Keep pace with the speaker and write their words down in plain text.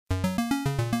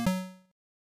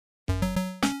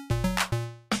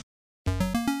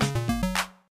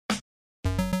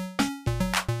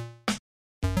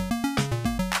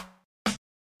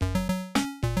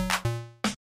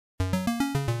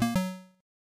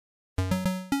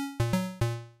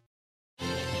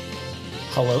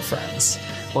Hello, friends.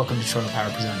 Welcome to Chortle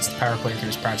Power Presents the Power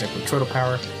Playthroughs Project with Chortle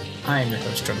Power. I am your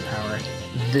host, Chortle Power.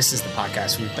 This is the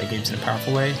podcast where we play games in a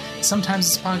powerful way. Sometimes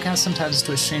it's a podcast, sometimes it's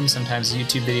Twitch stream, sometimes a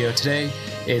YouTube video. Today,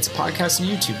 it's a podcast and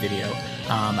a YouTube video.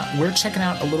 We're checking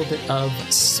out a little bit of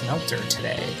Smelter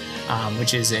today,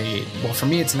 which is for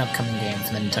me, it's an upcoming game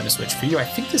for the Nintendo Switch. For you, I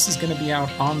think this is going to be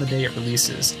out on the day it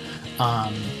releases.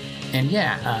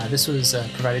 This was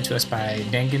provided to us by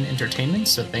Dangan Entertainment,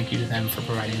 so thank you to them for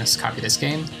providing us a copy of this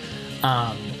game.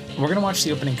 We're going to watch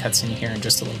the opening cutscene here in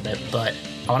just a little bit, but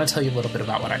I want to tell you a little bit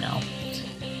about what I know.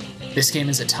 This game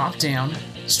is a top-down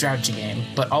strategy game,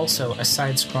 but also a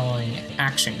side-scrolling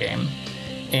action game.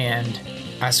 And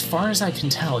as far as I can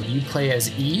tell, you play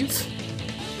as Eve,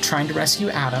 trying to rescue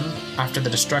Adam after the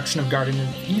destruction of Garden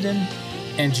of Eden,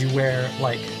 and you wear,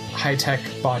 high-tech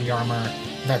body armor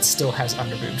that still has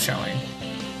underboob showing.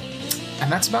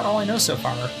 And that's about all I know so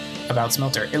far about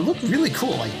Smelter. It looked really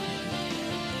cool,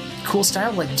 cool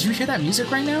style. Do you hear that music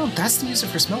right now? That's the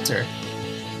music for Smelter.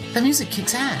 That music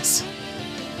kicks ass.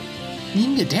 You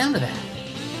can get down to that.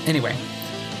 Anyway,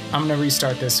 I'm gonna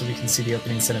restart this so we can see the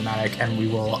opening cinematic, and we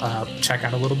will check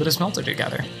out a little bit of Smelter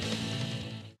together.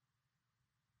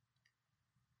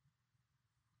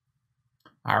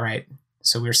 All right.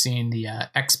 So we're seeing the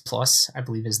X Plus, I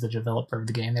believe, is the developer of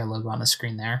the game. Their logo on the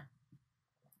screen there.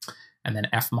 And then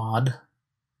Fmod.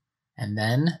 And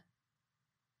then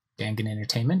Dangan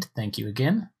Entertainment. Thank you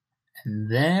again. And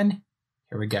then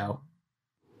here we go.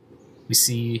 We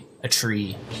see a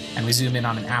tree, and we zoom in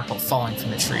on an apple falling from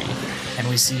the tree. And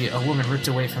we see a woman ripped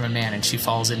away from a man, and she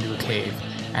falls into a cave.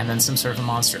 And then some sort of a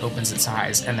monster opens its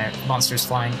eyes, and that monster's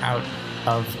flying out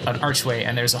of an archway,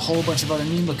 and there's a whole bunch of other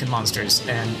mean-looking monsters.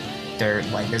 And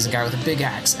there's a guy with a big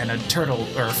axe and a turtle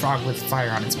or a frog with fire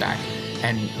on its back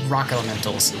and rock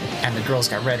elementals, and the girl's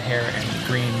got red hair and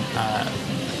green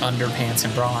underpants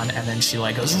and bra on, and then she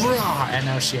goes rah, and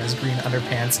now she has green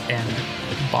underpants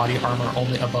and body armor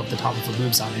only above the top of her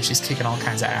boobs on, and she's kicking all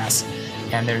kinds of ass.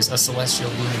 And there's a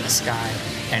celestial moon in the sky,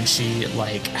 and she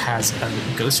has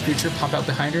a ghost creature pop out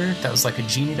behind her that was like a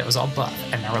genie that was all buff.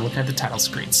 And now we're looking at the title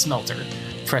screen, Smelter.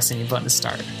 Press any button to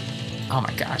start. Oh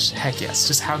my gosh, heck yes.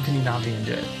 Just how can you not be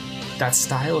into it? That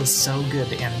style is so good.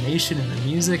 The animation and the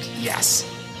music, yes.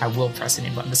 I will press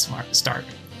any button to start.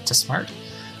 To smart?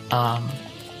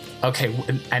 Okay,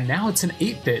 and now it's an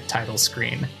 8-bit title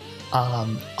screen.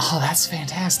 That's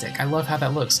fantastic. I love how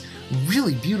that looks.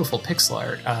 Really beautiful pixel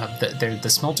art. The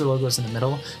Smelter logo is in the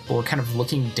middle, but we're kind of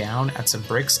looking down at some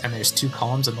bricks, and there's two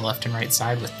columns on the left and right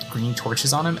side with green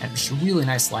torches on them, and just really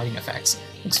nice lighting effects.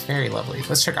 Looks very lovely.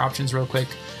 Let's check options real quick.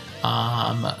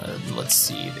 Let's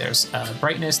see, there's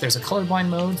brightness, there's a colorblind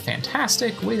mode,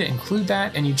 fantastic, way to include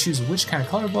that, and you choose which kind of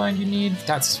colorblind you need,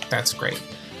 that's great.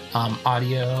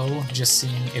 Audio, just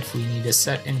seeing if we need to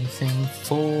set anything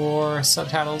for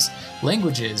subtitles.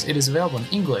 Languages, it is available in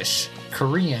English,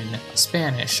 Korean,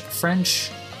 Spanish, French,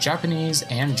 Japanese,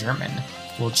 and German.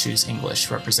 We'll choose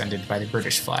English, represented by the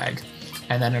British flag.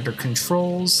 And then under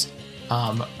controls,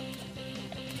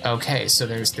 okay, so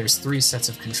there's three sets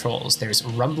of controls. There's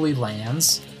rumbly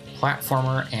lands,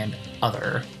 platformer, and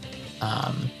other.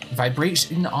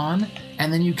 Vibration on,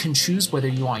 and then you can choose whether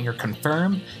you want your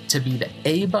confirm to be the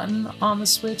A button on the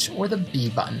Switch or the B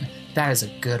button. That is a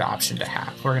good option to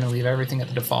have. We're going to leave everything at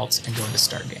the defaults and go into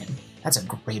start game. That's a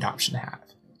great option to have.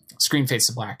 Screen fades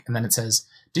to black, and then it says,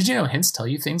 did you know hints tell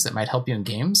you things that might help you in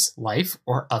games, life,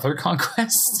 or other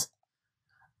conquests?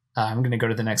 I'm going to go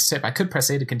to the next tip. I could press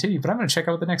A to continue, but I'm going to check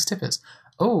out what the next tip is.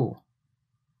 Oh,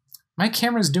 my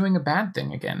camera's doing a bad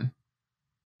thing again.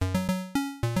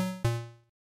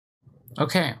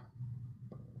 Okay.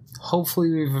 Hopefully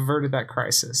we've averted that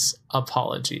crisis.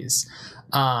 Apologies.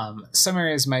 Some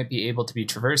areas might be able to be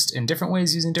traversed in different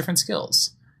ways using different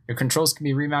skills. Your controls can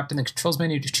be remapped in the controls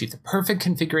menu to achieve the perfect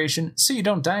configuration so you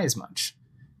don't die as much.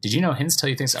 Did you know hints tell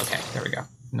you things? Okay, there we go.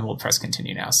 And then we'll press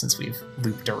continue now since we've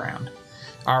looped around.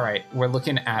 All right, we're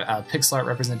looking at a pixel art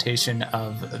representation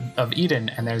of Eden,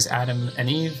 and there's Adam and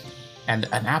Eve, and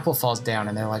an apple falls down,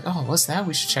 and they're like, oh, what's that?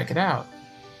 We should check it out.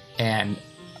 And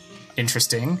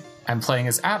interesting, I'm playing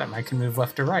as Adam. I can move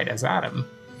left or right as Adam.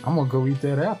 I'm gonna go eat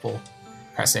that apple.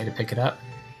 Press A to pick it up.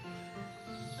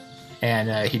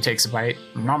 And he takes a bite.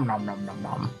 Nom, nom, nom, nom,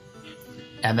 nom.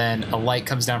 And then a light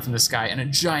comes down from the sky, and a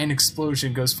giant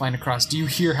explosion goes flying across. Do you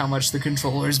hear how much the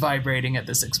controller is vibrating at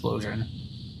this explosion?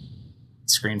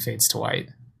 Screen fades to white.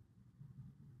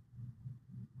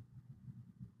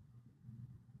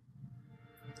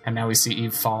 And now we see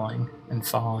Eve falling and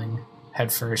falling.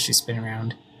 Head first, she's spinning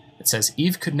around. It says,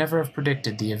 Eve could never have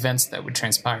predicted the events that would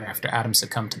transpire after Adam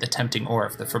succumbed to the tempting ore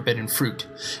of the forbidden fruit.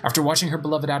 After watching her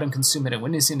beloved Adam consume it and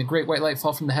witnessing the great white light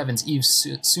fall from the heavens, Eve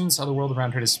soon saw the world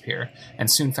around her disappear,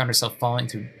 and soon found herself falling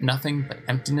through nothing but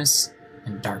emptiness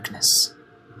and darkness.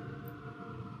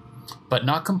 But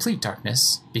not complete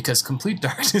darkness, because complete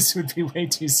darkness would be way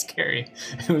too scary.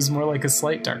 It was more like a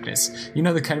slight darkness. You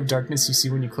know the kind of darkness you see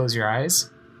when you close your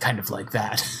eyes? Kind of like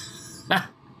that.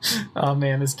 Oh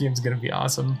man, this game's gonna be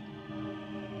awesome.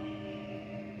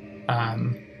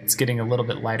 It's getting a little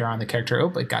bit lighter on the character. Oh,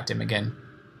 it got dim again.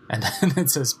 And then it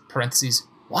says, parentheses,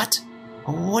 what?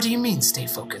 What do you mean, stay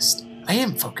focused? I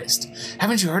am focused.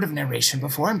 Haven't you heard of narration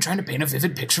before? I'm trying to paint a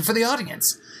vivid picture for the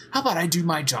audience. How about I do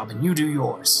my job and you do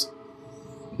yours?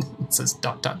 It says ...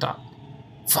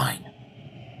 Fine.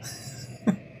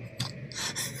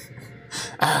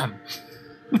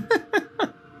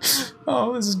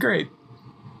 Oh, this is great.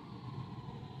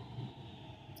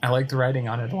 I like the writing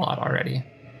on it a lot already.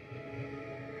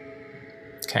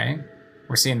 Okay.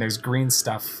 We're seeing there's green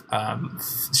stuff.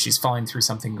 She's falling through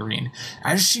something green.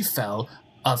 As she fell,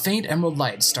 a faint emerald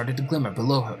light started to glimmer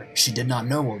below her. She did not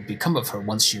know what would become of her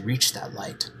once she reached that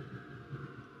light.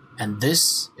 And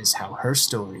this is how her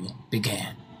story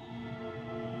began.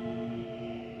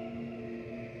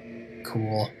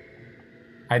 Cool.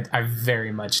 I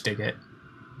very much dig it.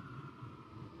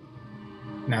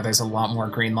 Now there's a lot more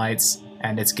green lights,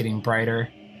 and it's getting brighter,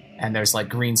 and there's like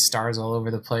green stars all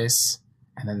over the place,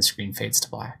 and then the screen fades to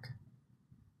black.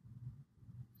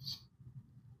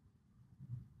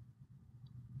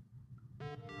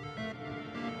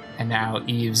 And now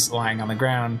Eve's lying on the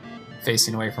ground,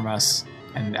 facing away from us,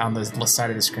 and on the side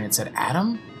of the screen it said,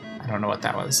 Adam? I don't know what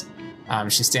that was.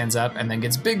 She stands up and then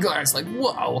gets big eyes like,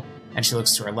 whoa! And she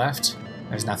looks to her left.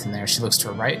 There's nothing there. She looks to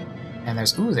her right, and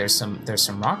there's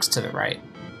some rocks to the right.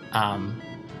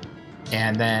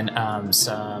 And then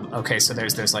okay, so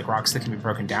there's like rocks that can be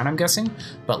broken down, I'm guessing,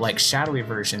 but like shadowy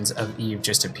versions of Eve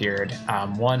just appeared.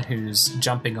 One who's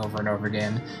jumping over and over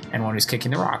again, and one who's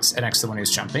kicking the rocks. And next to the one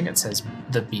who's jumping, it says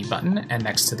the B button, and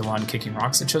next to the one kicking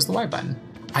rocks, it shows the Y button.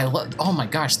 Oh my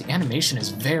gosh, the animation is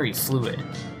very fluid.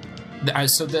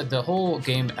 So the whole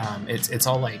game, it's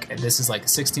all like, this is like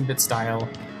 16-bit style.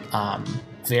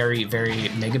 Very, very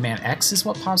Mega Man X is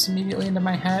what pops immediately into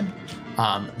my head.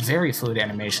 Very fluid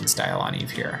animation style on Eve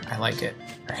here. I like it.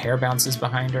 Her hair bounces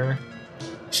behind her.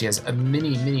 She has a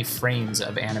mini frames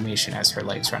of animation as her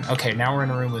legs run. Okay, now we're in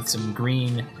a room with some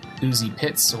green oozy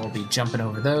pits, so we'll be jumping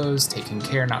over those, taking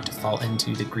care not to fall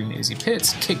into the green oozy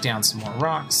pits, kick down some more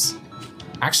rocks.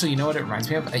 Actually, you know what it reminds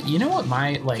me of? You know what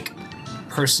my like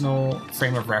personal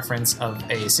frame of reference of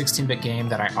a 16-bit game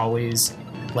that I always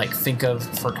like think of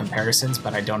for comparisons,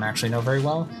 but I don't actually know very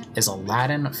well, is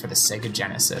Aladdin for the Sega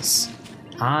Genesis.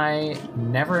 I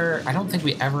don't think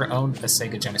we ever owned a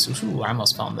Sega Genesis. Ooh, I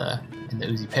almost fell in the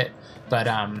oozy pit. But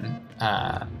I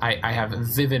have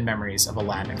vivid memories of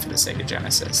Aladdin for the Sega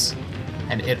Genesis,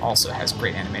 and it also has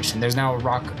great animation. There's now a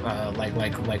rock, like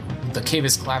the cave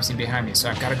is collapsing behind me, so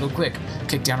I've got to go quick.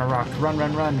 Kick down a rock, run.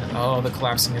 Oh, the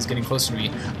collapsing is getting closer to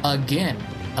me again.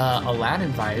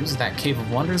 Aladdin vibes, that Cave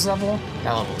of Wonders level.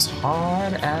 That level is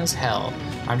hard as hell.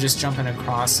 I'm just jumping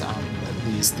across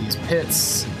these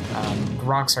pits.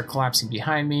 Rocks are collapsing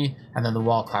behind me, and then the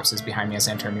wall collapses behind me as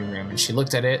I enter a new room. And she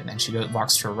looked at it, and then she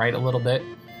walks to her right a little bit,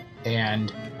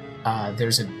 and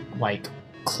there's a like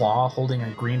claw holding a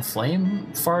green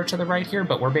flame far to the right here,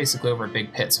 but we're basically over a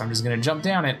big pit, so I'm just gonna jump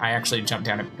down it. I actually jumped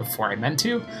down it before I meant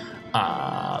to,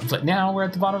 but now we're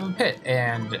at the bottom of the pit,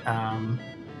 and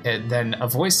then a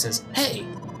voice says, "Hey,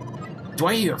 do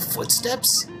I hear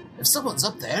footsteps? If someone's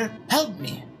up there, help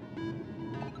me."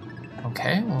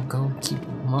 Okay, we'll go keep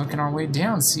working our way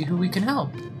down, see who we can help.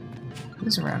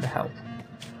 Who's around to help?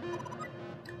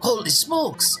 Holy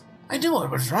smokes! I knew I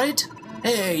was right.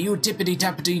 Hey, you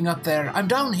tippity-tappiting up there. I'm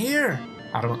down here.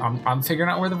 I'm figuring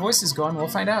out where the voice is going. We'll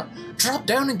find out. Drop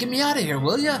down and get me out of here,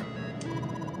 will ya?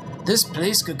 This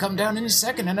place could come down any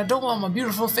second, and I don't want my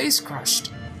beautiful face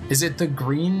crushed. Is it the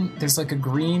green? There's like a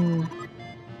green,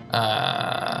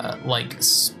 like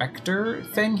specter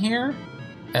thing here.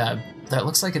 That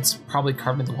looks like it's probably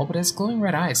carved in the wall, but it has glowing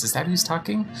red eyes. Is that who's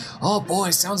talking? Oh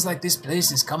boy, sounds like this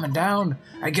place is coming down.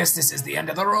 I guess this is the end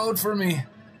of the road for me.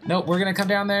 Nope, we're gonna come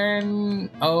down there and...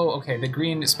 Oh, okay, the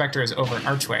green specter is over an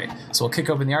archway. So we'll kick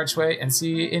open the archway and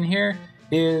see in here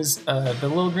is the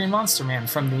little green monster man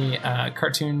from the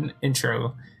cartoon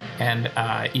intro. And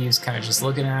Eve's kind of just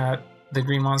looking at the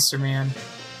green monster man.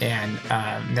 And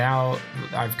now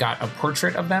I've got a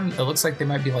portrait of them. It looks like they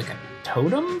might be like a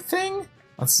totem thing.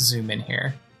 Let's zoom in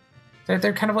here.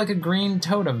 They're kind of like a green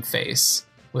totem face.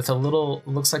 with a little,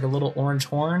 looks like a little orange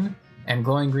horn and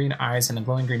glowing green eyes and a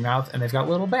glowing green mouth, and they've got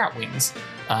little bat wings.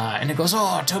 And it goes,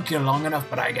 "Oh, it took you long enough,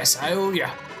 but I guess I owe you.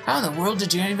 How in the world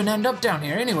did you even end up down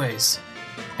here anyways?"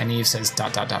 And Eve says, ...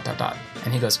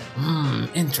 And he goes,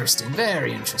 interesting,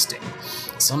 very interesting.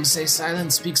 Some say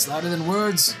silence speaks louder than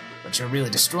words, but you're really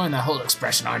destroying that whole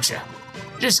expression, aren't you?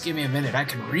 Just give me a minute, I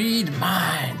can read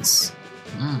minds.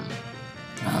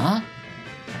 Huh?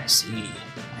 I see.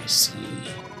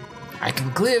 I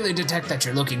can clearly detect that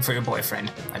you're looking for your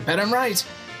boyfriend. I bet I'm right.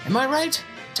 Am I right?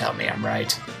 Tell me I'm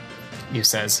right. Eve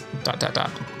says, ...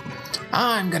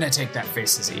 I'm gonna take that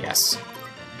face as a yes.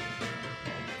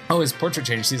 Oh, his portrait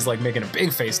changed. He's like making a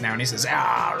big face now, and he says,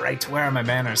 right, where are my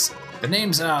manners? The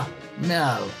name's, Mel.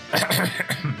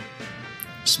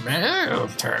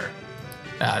 Smelter.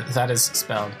 That is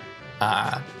spelled,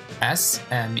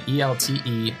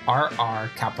 SMELTERR,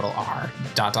 capital R, ...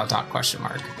 question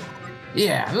mark.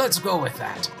 Yeah, let's go with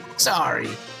that. Sorry,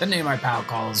 the name my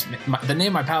pals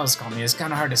call me is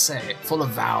kind of hard to say, full of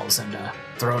vowels and,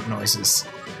 throat noises.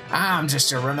 I'm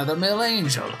just a run-of-the-mill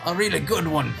angel, a really good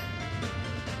one.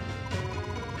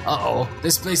 Uh-oh,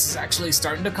 this place is actually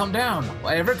starting to come down.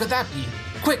 Whatever could that be?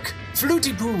 Quick,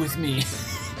 Fluty Poo with me.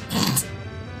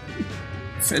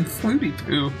 Said Fluty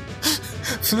Poo.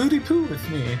 Fluty Poo with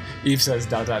me, Eve says, ...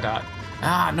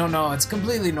 No, it's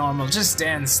completely normal. Just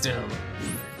stand still.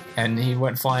 And he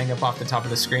went flying up off the top of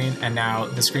the screen, and now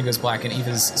the screen goes black, and Eve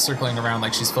is circling around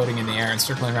like she's floating in the air and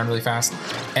circling around really fast.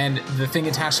 And the thing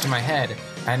attached to my head,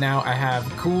 and now I have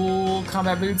cool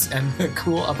combat boots and the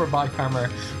cool upper body armor.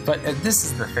 But this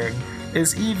is the thing,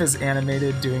 is Eve is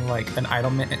animated doing like an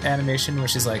idle animation,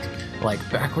 which is like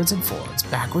backwards and forwards,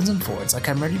 like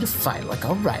I'm ready to fight, like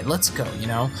all right, let's go, you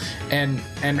know? And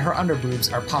her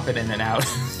underboobs are popping in and out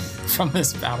from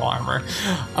this battle armor.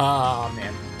 Oh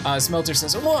man. Smelter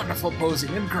says, wonderful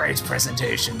posing and great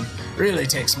presentation. Really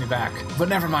takes me back. But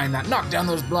never mind that. Knock down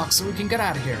those blocks so we can get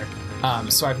out of here.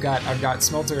 So I've got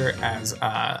Smelter as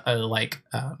a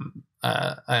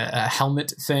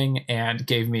helmet thing, and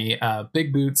gave me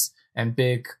big boots and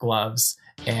big gloves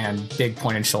and big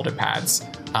pointed shoulder pads,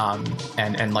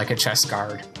 and like a chest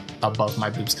guard above my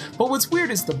boobs. But what's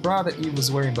weird is the bra that Eve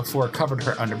was wearing before covered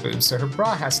her underboobs, so her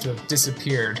bra has to have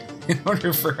disappeared in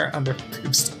order for her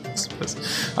underboobs to disappear.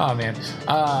 Oh man.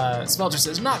 Smelter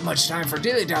says, not much time for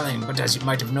dilly-dallying, but as you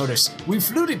might have noticed, we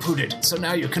fluty-pooted, so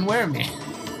now you can wear me.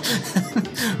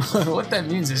 What that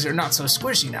means is you're not so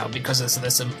squishy now because of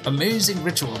this amazing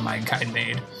ritual mankind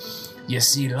made. You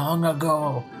see, long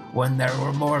ago, when there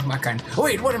were more of my kind...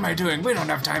 Wait, what am I doing? We don't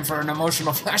have time for an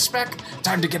emotional flashback.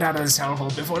 Time to get out of this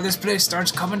hellhole before this place starts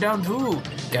coming down too.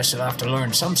 Guess you'll have to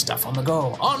learn some stuff on the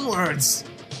go. Onwards!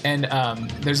 And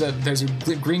there's a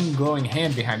green glowing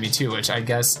hand behind me too, which I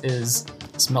guess is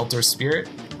Smelter's spirit.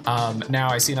 Now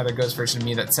I see another ghost version of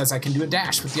me that says I can do a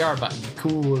dash with the R button.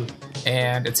 Cool.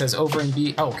 And it says over and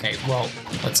B. Oh, okay, well,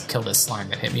 let's kill this slime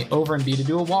that hit me. Over and B to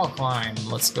do a wall climb.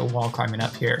 Let's go wall climbing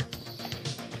up here.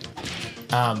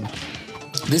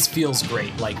 This feels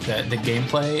great, like the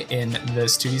gameplay in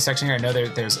this 2D section here. I know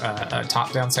there's a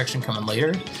top-down section coming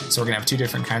later, so we're gonna have two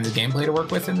different kinds of gameplay to work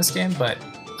with in this game, but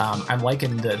I'm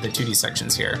liking the 2D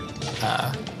sections here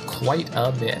quite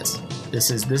a bit. This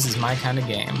is my kind of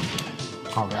game.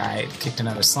 All right, kicked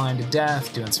another slime to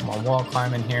death, doing some more wall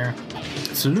climbing here.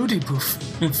 Fluty poof,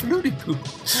 fluty poof.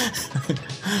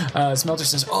 Smelter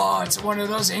says, oh, it's one of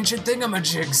those ancient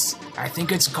thingamajigs. I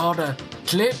think it's called a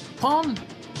clip-on?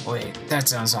 Wait, that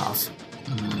sounds off.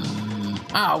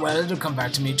 Well, it'll come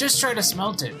back to me. Just try to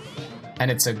smelt it. And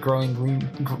it's a glowing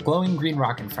green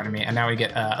rock in front of me, and now we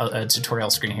get a tutorial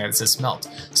screen here that says Smelt.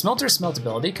 Smelter's smelt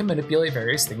ability can manipulate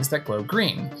various things that glow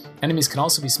green. Enemies can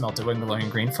also be smelted when glowing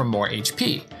green for more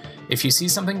HP. If you see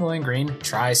something glowing green,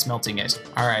 try smelting it.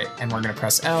 Alright, and we're gonna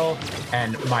press L,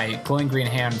 and my glowing green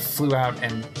hand flew out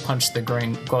and punched the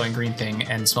glowing green thing,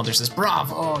 and Smelter says,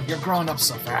 bravo, you're growing up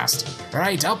so fast.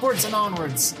 Alright, upwards and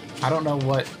onwards. I don't know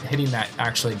what hitting that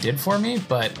actually did for me,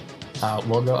 but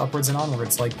we'll go upwards and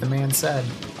onwards, like the man said.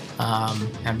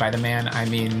 And by the man, I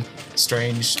mean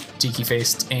strange,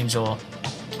 tiki-faced angel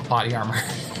body armor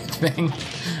thing.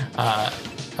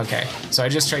 Okay, so I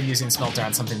just tried using Smelter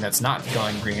on something that's not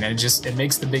glowing green, and it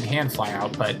makes the big hand fly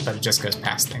out, but it just goes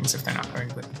past things if they're not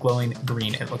glowing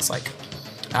green, it looks like.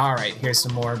 All right, here's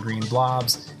some more green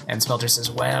blobs, and Smelter says,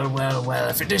 well,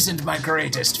 if it isn't my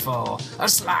greatest foe, a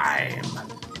slime.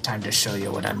 Time to show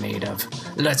you what I'm made of.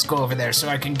 Let's go over there so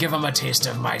I can give him a taste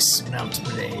of my smelt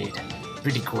blade.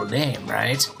 Pretty cool name,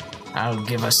 right? I'll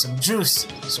give us some juice,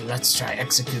 so let's try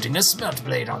executing a smelt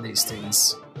blade on these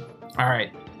things. All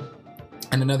right,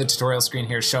 and another tutorial screen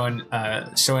here showing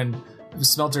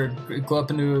Smelter glow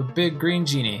up into a big green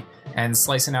genie and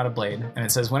slicing out a blade. And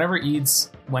it says, whenever Eve's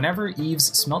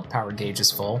smelt power gauge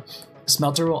is full,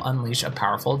 Smelter will unleash a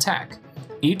powerful attack.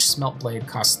 Each smelt blade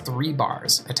costs 3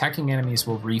 bars. Attacking enemies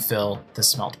will refill the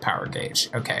smelt power gauge.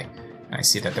 Okay, and I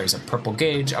see that there's a purple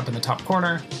gauge up in the top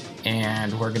corner,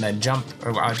 and we're gonna jump,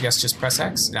 or I guess just press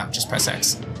X? No, just press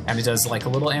X. And it does like a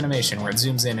little animation where it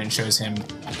zooms in and shows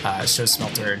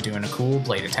Smelter doing a cool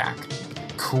blade attack.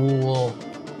 Cool.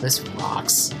 This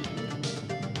rocks.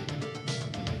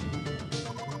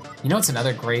 You know what's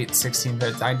another great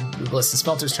 16-bit? Listen,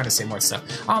 Smelter's trying to say more stuff.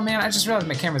 Oh man, I just realized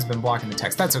my camera's been blocking the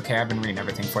text. That's okay, I've been reading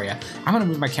everything for you. I'm gonna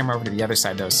move my camera over to the other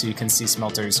side though, so you can see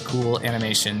Smelter's cool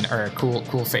animation, or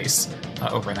cool face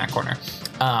over in that corner.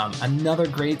 Another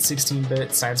great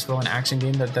 16-bit side-scrolling action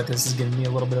game that this is giving me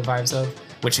a little bit of vibes of,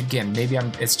 which again, maybe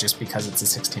it's just because it's a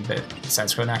 16-bit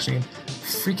side-scrolling action game.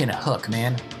 Freaking Hook,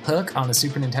 man. Hook on the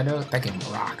Super Nintendo, that game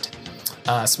rocked.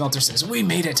 Smelter says, we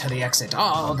made it to the exit,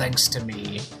 all thanks to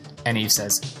me. And Eve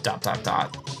says, ...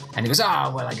 And he goes,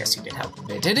 well, I guess you did help a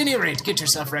bit. At any rate, get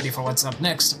yourself ready for what's up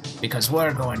next, because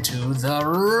we're going to the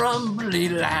Rumbly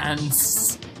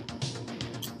Lands.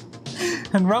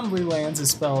 And Rumbly Lands is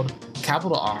spelled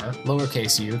capital R,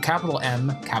 lowercase u, capital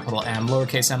M,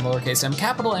 lowercase m, lowercase m,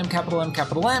 capital M, capital M,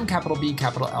 capital M, capital B,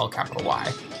 capital L, capital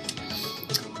Y.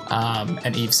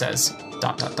 And Eve says, ...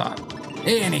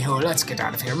 Anywho, let's get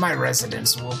out of here. My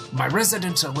residents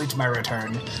await my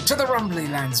return. To the Rumbly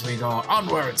Lands we go.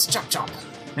 Onwards, chop chop.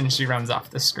 And she runs off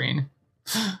the screen.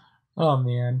 Oh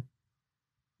man.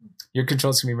 Your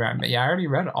controls can be read. Yeah, I already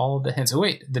read all of the hints. Oh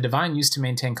wait, the Divine used to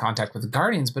maintain contact with the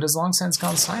Guardians, but has long since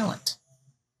gone silent.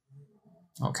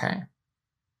 Okay.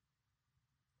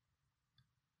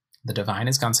 The Divine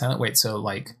has gone silent. Wait, so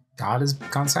like God has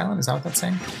gone silent? Is that what that's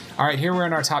saying? All right, here we're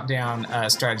in our top-down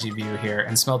strategy view here,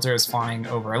 and Smelter is flying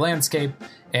over a landscape,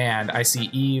 and I see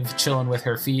Eve chilling with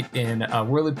her feet in a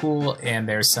whirlpool, and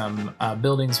there's some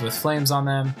buildings with flames on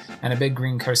them, and a big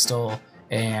green crystal,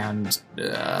 and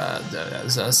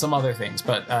some other things.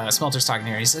 But Smelter's talking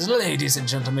here. He says, ladies and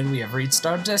gentlemen, we have reached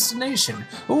our destination.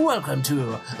 Welcome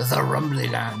to the Rumbly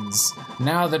Lands.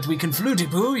 Now that we can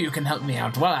fluty-poo, you can help me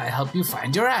out while I help you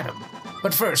find your Adam.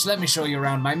 But first, let me show you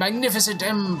around my magnificent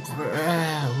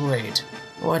wait,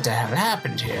 what the hell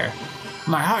happened here?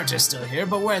 My heart is still here,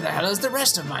 but where the hell is the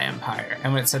rest of my empire?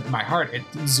 And when it said my heart, it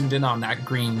zoomed in on that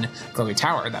green glowy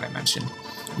tower that I mentioned.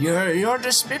 Your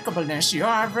despicableness, you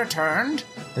have returned?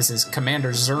 This is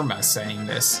Commander Zerma saying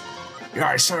this.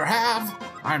 I sure have.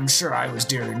 I'm sure I was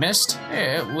dearly missed.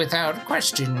 Without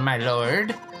question, my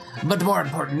lord. But more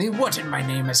importantly, what in my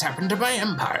name has happened to my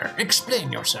empire?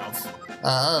 Explain yourself.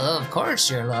 Of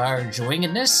course, your large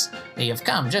wingedness. You've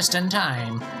come just in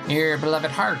time. Your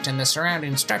beloved heart and the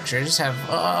surrounding structures have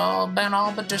all been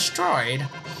but destroyed.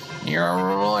 Your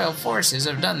royal forces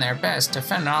have done their best to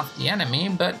fend off the enemy,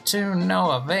 but to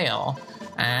no avail.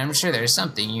 I'm sure there's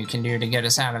something you can do to get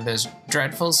us out of this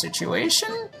dreadful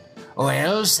situation?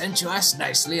 Well, since you asked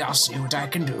nicely, I'll see what I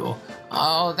can do.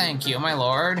 Oh, thank you, my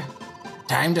lord.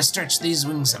 Time to stretch these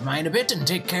wings of mine a bit and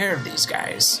take care of these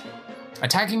guys.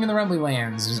 Attacking in the Rumbly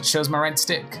Lands. It shows my right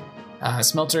stick.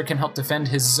 Smelter can help defend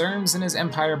his Zerms and his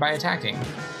empire by attacking.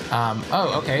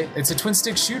 Oh, okay. It's a twin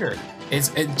stick shooter.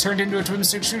 It turned into a twin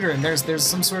stick shooter, and there's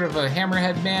some sort of a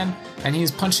hammerhead man, and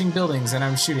he's punching buildings, and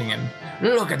I'm shooting him.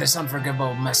 Look at this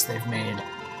unforgivable mess they've made.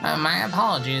 My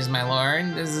apologies, my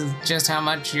lord. This is just how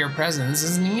much your presence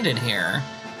is needed here.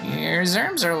 Your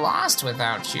Zerms are lost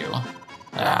without you.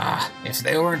 If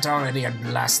they weren't already, I'd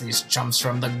blast these chumps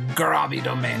from the grobby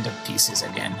domain to pieces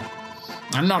again.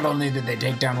 And not only did they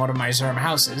take down one of my Zerm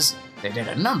houses, they did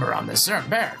a number on the Zerm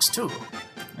barracks, too.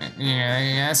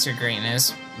 Yes, your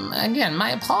greatness. Again,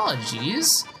 my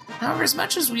apologies. However, as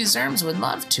much as we Zerms would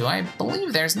love to, I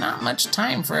believe there's not much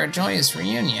time for a joyous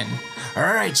reunion.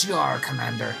 Right you are,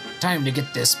 Commander. Time to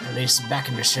get this place back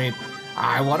into shape.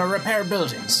 I want to repair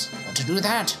buildings, but to do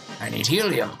that, I need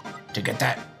helium. To get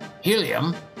that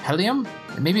helium?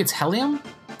 Maybe it's helium?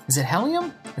 Is it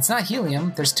helium? It's not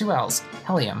helium, there's 2 L's.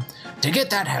 Helium. To get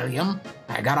that helium,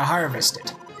 I gotta harvest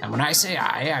it. And when I say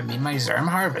I mean my Zerm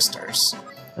harvesters.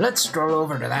 Let's stroll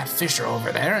over to that fissure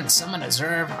over there and summon a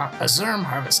Zerm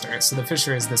harvester. So the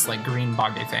fissure is this like green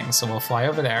boggy thing. So we'll fly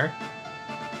over there.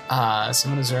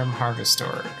 Summon a Zerm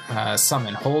harvester.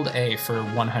 Summon. Hold A for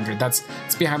 100.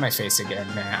 It's behind my face again,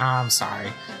 man. I'm sorry.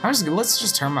 Let's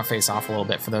just turn my face off a little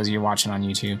bit for those of you watching on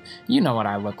YouTube. You know what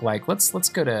I look like. Let's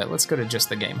go to just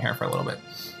the game here for a little bit.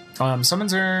 Summon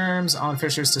Zerms on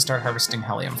fissures to start harvesting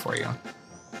helium for you.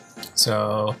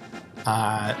 So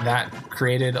that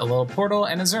created a little portal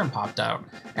and a Zerm popped out.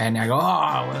 And I go,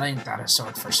 oh, well, ain't that a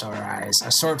sword for sore eyes?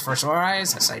 A sword for sore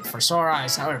eyes, a sight for sore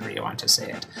eyes, however you want to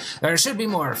say it. There should be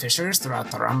more fissures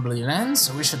throughout the Rumbly lands,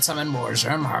 so we should summon more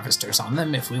Zerm harvesters on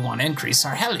them if we want to increase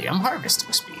our helium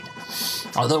harvesting speed.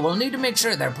 Although we'll need to make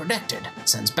sure they're protected,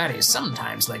 since baddies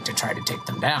sometimes like to try to take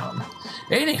them down.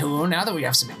 Anywho, now that we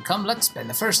have some income, let's spend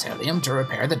the first helium to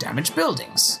repair the damaged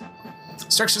buildings.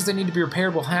 Structures that need to be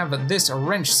repaired will have this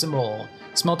wrench symbol.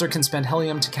 Smelter can spend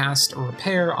helium to cast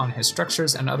repair on his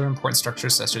structures and other important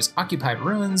structures such as occupied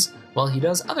ruins while he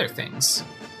does other things.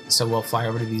 So we'll fly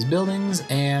over to these buildings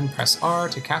and press R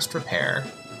to cast repair.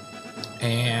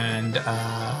 And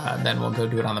then we'll go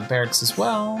do it on the barracks as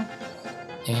well.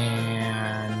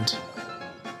 And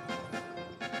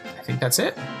I think that's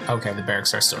it. Okay, the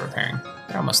barracks are still repairing.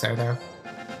 They're almost there though.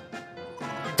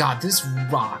 God, this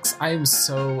rocks. I am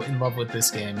so in love with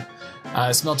this game.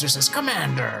 Smelter says,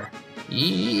 Commander!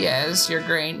 Yes, your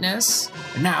greatness.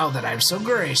 Now that I've so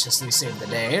graciously saved the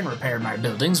day and repaired my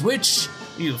buildings, which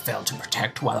you failed to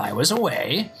protect while I was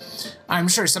away, I'm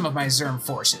sure some of my Zerm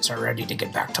forces are ready to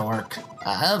get back to work.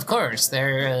 Of course,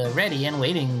 they're ready and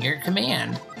waiting your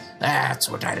command. That's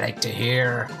what I like to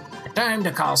hear. Time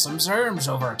to call some Zerms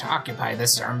over to occupy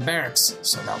this Zerm barracks,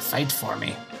 so they'll fight for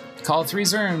me. Call 3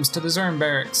 Zerms to the Zerm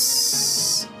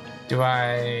barracks. Do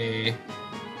I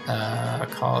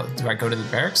go to the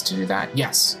barracks to do that?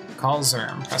 Yes. Call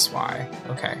Zerm. Press Y.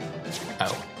 Okay.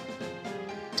 Oh.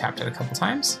 Tapped it a couple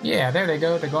times. Yeah, there they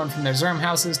go. They're going from their Zerm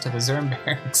houses to the Zerm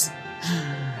barracks.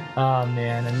 Oh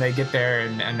man, and they get there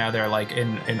and now they're like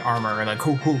in armor, like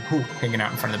hoo, hanging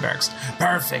out in front of the barracks.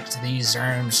 Perfect. These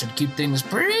Zerms should keep things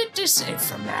pretty safe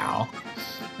from now.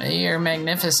 You're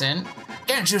magnificent.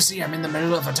 Can't you see I'm in the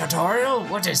middle of a tutorial?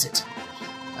 What is it?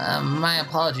 My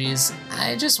apologies.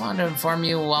 I just wanted to inform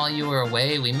you while you were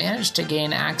away, we managed to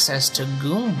gain access to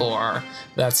Goombor.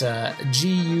 That's a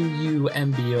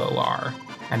Guumbor,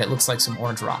 and it looks like some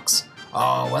orange rocks.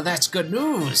 Oh, well, that's good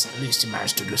news. At least you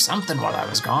managed to do something while I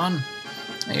was gone.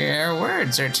 Your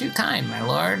words are too kind, my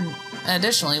lord.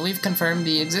 Additionally, we've confirmed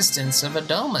the existence of a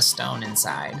Doma stone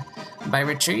inside. By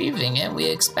retrieving it, we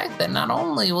expect that not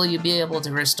only will you be able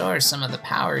to restore some of the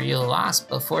power you lost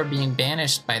before being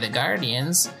banished by the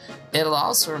Guardians, it'll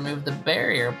also remove the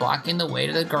barrier blocking the way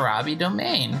to the Gorabi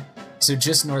domain. So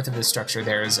just north of the structure,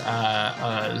 there's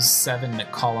 7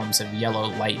 columns of yellow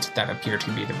light that appear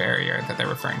to be the barrier that they're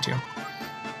referring to.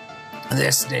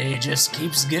 This day just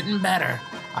keeps getting better.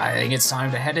 I think it's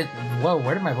time to head it. Whoa,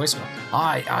 where did my voice go?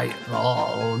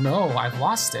 Oh no, I've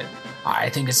lost it. I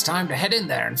think it's time to head in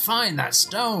there and find that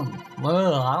stone.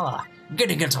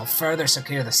 Getting it will further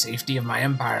secure the safety of my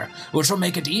empire, which will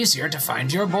make it easier to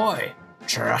find your boy.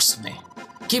 Trust me.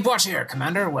 Keep watch here,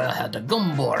 Commander. We'll head to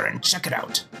Goombor and check it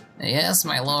out. Yes,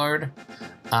 my lord.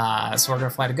 So we're gonna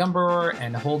fly to Goombor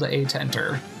and hold A to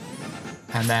enter.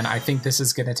 And then I think this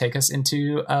is gonna take us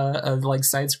into a like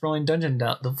side-scrolling dungeon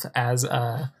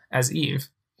as Eve.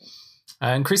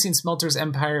 Increasing Smelter's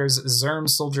Empire's Zerm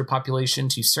soldier population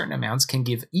to certain amounts can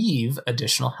give Eve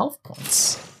additional health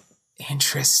points.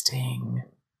 Interesting.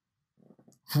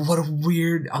 What a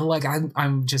weird,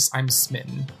 I'm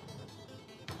smitten.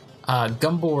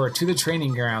 Goombor to the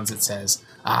training grounds, it says.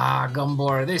 Ah,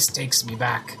 Goombor, this takes me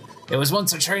back. It was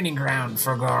once a training ground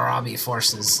for Gorabi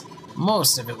forces.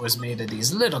 Most of it was made of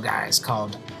these little guys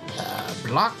called,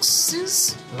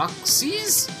 Bloxies?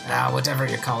 Whatever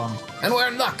you call them. And we're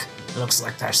in luck. Looks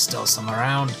like there's still some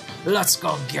around. Let's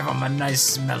go give them a nice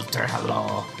smelter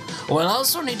hello. We'll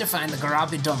also need to find the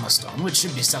Gorabi Doma stone, which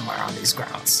should be somewhere on these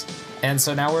grounds. And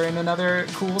so now we're in another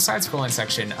cool side-scrolling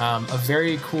section. A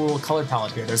very cool color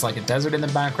palette here. There's like a desert in the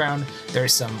background.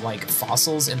 There's some like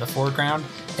fossils in the foreground.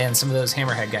 And some of those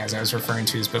hammerhead guys I was referring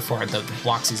to as before, the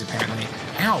Bloxies apparently.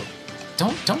 Ow!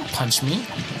 Don't punch me.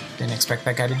 Didn't expect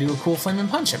that guy to do a cool flaming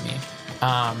punch at me.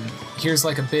 Here's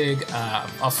like a big,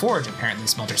 a forge apparently,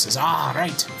 Smelter says. Ah,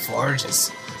 right,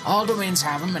 forges. All domains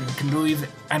have them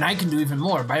and I can do even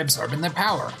more by absorbing their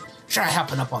power. Should I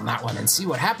happen up on that one and see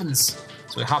what happens?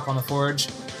 So we hop on the forge,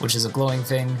 which is a glowing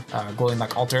thing, glowing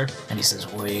like altar, and he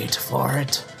says, wait for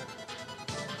it.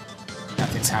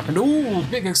 Nothing's happened. Ooh,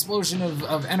 big explosion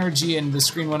of energy, and the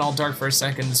screen went all dark for a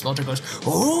second. The Smelter goes,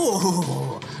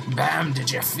 ooh, bam,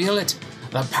 did you feel it?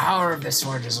 The power of this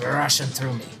forge is rushing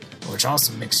through me, which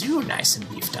also makes you nice and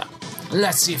beefed up.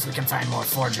 Let's see if we can find more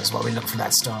forges while we look for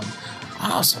that stone.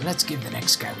 Also, let's give the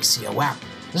next guy we see a whap.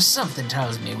 Something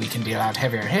tells me we can deal out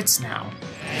heavier hits now.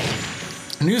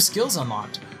 New skills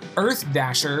unlocked. Earth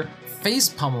Dasher, Face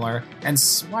Pummeler, and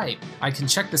Swipe. I can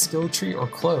check the skill tree or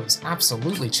close.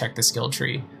 Absolutely check the skill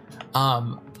tree.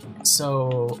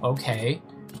 Okay.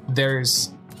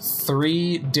 there's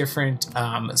 3 different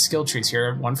skill trees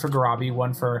here. One for Garabi,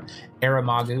 one for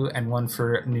Aramagu, and one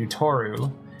for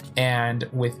Nutoru. And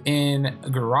within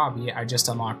Garabi, I just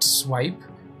unlocked Swipe,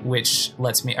 which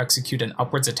lets me execute an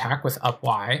upwards attack with up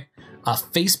Y. A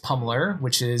Face Pummeler,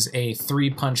 which is a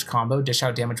 3-punch combo, dish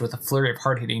out damage with a flurry of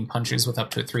hard-hitting punches with up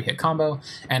to a 3-hit combo.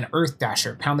 And Earth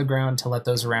Dasher, pound the ground to let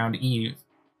those around Eve.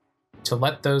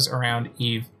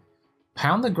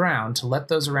 Pound the ground to let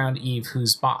those around Eve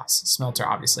who's boss. Smelter,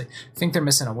 obviously. I think they're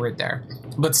missing a word there.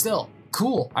 But still,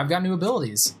 cool. I've got new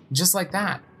abilities. Just like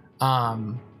that.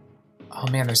 Oh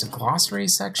man, there's a glossary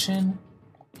section.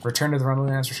 Return to the Rumbling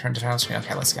Lands, return to Title Screen.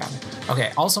 Okay, let's go.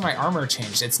 Okay, also my armor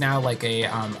changed. It's now like a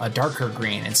darker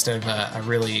green instead of a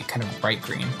really kind of bright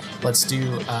green. Let's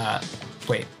do,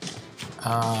 wait.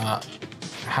 How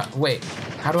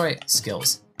do I,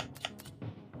 skills.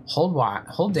 Hold Y,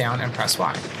 hold down and press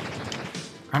Y.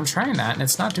 I'm trying that and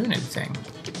it's not doing anything.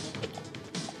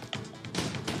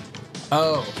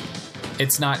 Oh,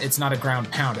 it's not a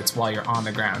ground pound. It's while you're on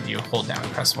the ground, you hold down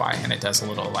and press Y and it does a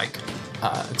little like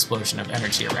explosion of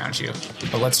energy around you.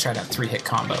 But let's try that 3-hit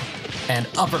combo. And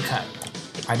uppercut.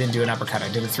 I didn't do an uppercut. I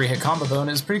did a 3-hit combo though and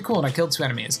it was pretty cool and I killed 2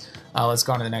 enemies. Let's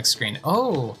go on to the next screen.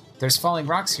 Oh, there's falling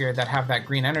rocks here that have that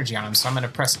green energy on them. So I'm gonna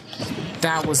press,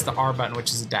 that was the R button,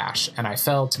 which is a dash, and I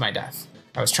fell to my death.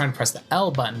 I was trying to press the L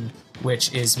button,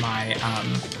 which is my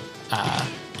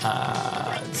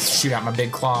shoot out my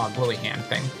big claw glowy hand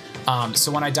thing.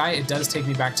 So when I die, it does take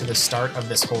me back to the start of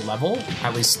this whole level.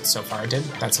 At least so far it did.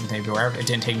 That's something to be aware of. It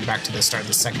didn't take me back to the start of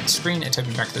the second screen. It took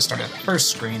me back to the start of the first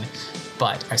screen,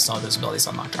 but I still have those abilities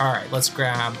unlocked. All right, let's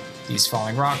grab these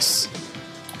falling rocks,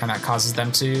 and that causes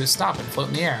them to stop and float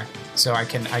in the air. So I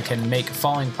can make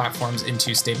falling platforms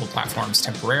into stable platforms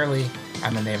temporarily,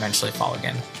 and then they eventually fall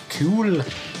again. Cool.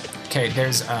 Okay,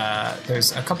 there's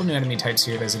a couple new enemy types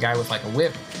here. There's a guy with like a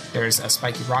whip. There's a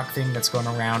spiky rock thing that's going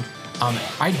around.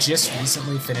 I just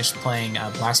recently finished playing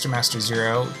Blaster Master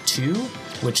Zero 2,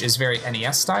 which is very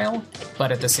NES style,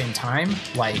 but at the same time,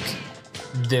 like,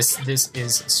 this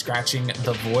is scratching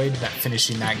the void that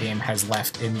finishing that game has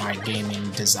left in my gaming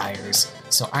desires.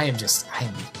 So I am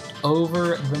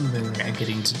over the moon at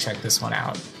getting to check this one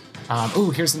out.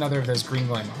 Ooh, here's another of those green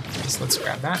glowing markers. Let's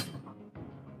grab that.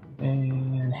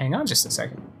 And hang on just a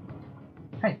second.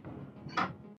 Hey.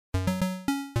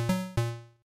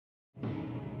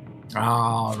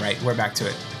 All right, we're back to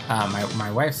it.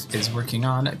 My wife is working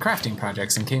on crafting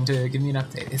projects and came to give me an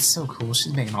update. It's so cool.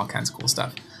 She's making all kinds of cool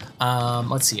stuff.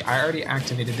 Let's see. I already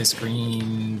activated this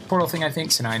green portal thing, I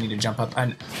think, so now I need to jump up.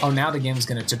 And oh, now the game's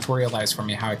going to tutorialize for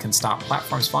me how I can stop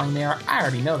platforms falling in the air. I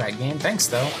already know that game. Thanks,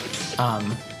 though.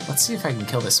 Let's see if I can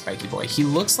kill this spiky boy. He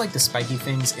looks like the spiky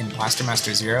things in Blaster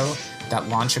Master Zero that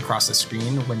launch across the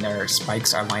screen when their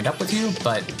spikes are lined up with you,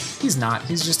 but he's not.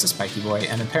 He's just a spiky boy,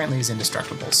 and apparently he's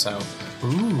indestructible, so...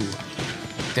 Ooh.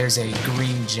 There's a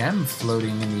green gem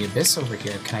floating in the abyss over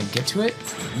here. Can I get to it?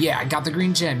 Yeah, I got the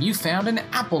green gem. You found an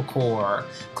apple core.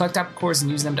 Collect apple cores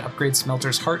and use them to upgrade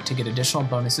Smelter's heart to get additional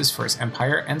bonuses for his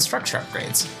empire and structure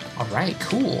upgrades. All right,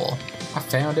 cool. I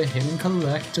found a hidden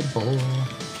collectible.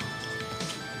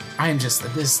 I am just,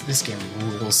 this game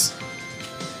rules.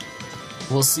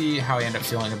 We'll see how I end up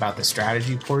feeling about the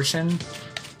strategy portion.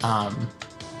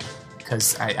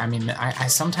 Because I mean, I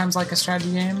sometimes like a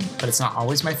strategy game, but it's not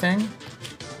always my thing.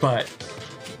 But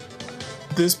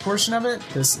this portion of it,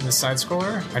 this side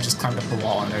scroller, I just climbed up the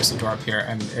wall and there's a door up here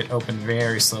and it opened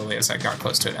very slowly as I got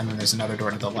close to it. And then there's another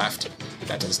door to the left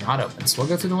that does not open. So we'll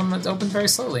go through the one that's opened very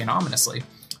slowly and ominously.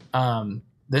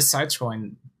 This side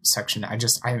scrolling section, I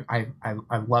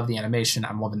love the animation.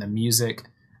 I'm loving the music.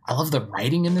 I love the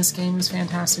writing in this game is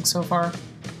fantastic so far.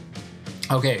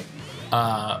 Okay.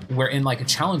 We're in like a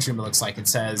challenge room, it looks like. It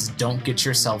says, don't get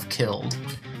yourself killed.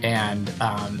 And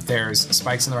there's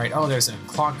spikes on the right. Oh, there's a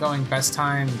clock going, best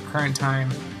time, current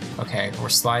time. Okay, we're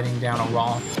sliding down a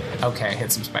wall. Okay,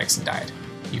 hit some spikes and died.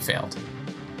 You failed.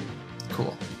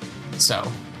 Cool.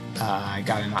 So, I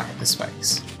gotta not hit the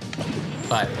spikes.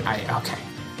 But okay.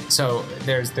 So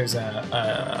there's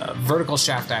a vertical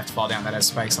shaft I have to fall down that has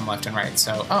spikes on left and right.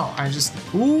 So,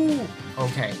 ooh,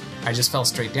 okay. I just fell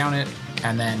straight down it,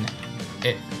 and then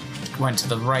it went to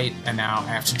the right, and now I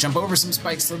have to jump over some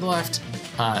spikes to the left.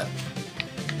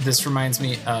 This reminds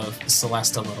me of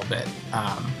Celeste a little bit,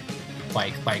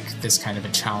 like this kind of a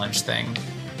challenge thing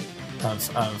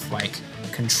of like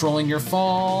controlling your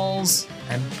falls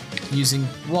and using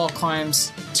wall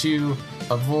climbs to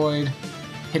avoid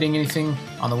hitting anything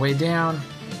on the way down.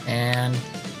 And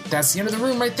that's the end of the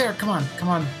room right there. Come on.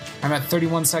 I'm at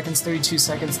 31 seconds, 32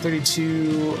 seconds,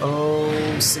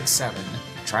 32.067.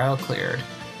 Trial cleared.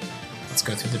 Let's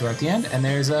go through the door at the end, and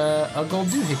there's a gold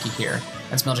doohickey here.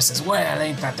 And Smell just says, well,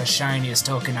 ain't that the shiniest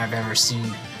token I've ever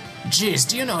seen? Geez,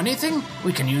 do you know anything?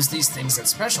 We can use these things at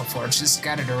special forges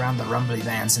scattered around the rumbly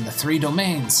lands in the 3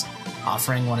 domains.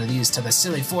 Offering one of these to the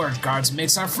silly forge guards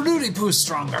makes our Fruity Poo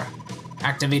stronger.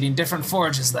 Activating different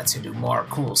forges lets you do more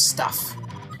cool stuff.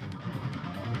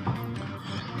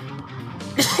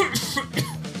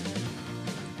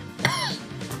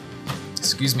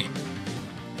 Excuse me.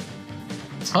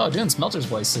 Oh, doing Smelter's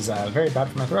voice is very bad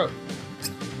for my throat.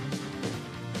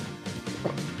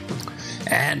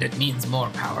 And it means more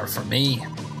power for me,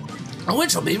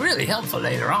 which will be really helpful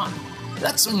later on.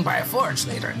 Let's swing by a forge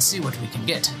later and see what we can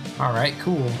get. All right,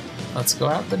 cool. Let's go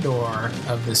out the door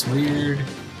of this weird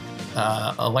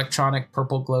electronic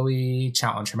purple glowy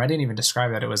challenge room. I didn't even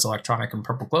describe that it was electronic and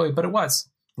purple glowy, but it was.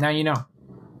 Now you know.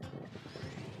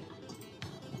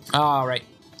 All right.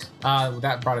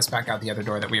 That brought us back out the other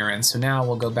door that we were in. So now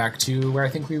we'll go back to where I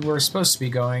think we were supposed to be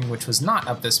going, which was not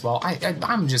up this wall.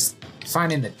 I'm just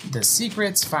finding the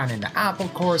secrets, finding the apple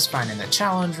cores, finding the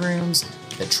challenge rooms,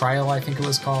 the trial, I think it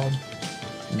was called.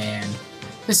 Man,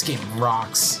 this game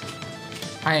rocks.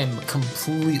 I am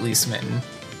completely smitten.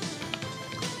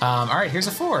 All right, here's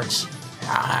a forge.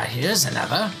 Here's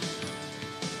another.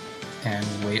 And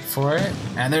wait for it.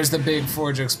 And there's the big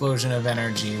forge explosion of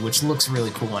energy, which looks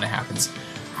really cool when it happens.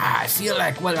 I feel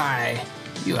like,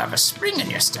 you have a spring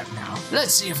in your step now.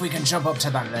 Let's see if we can jump up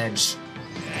to that ledge.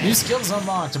 New skills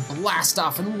unlocked, blast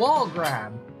off and wall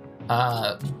grab.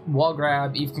 Wall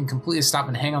grab, Eve can completely stop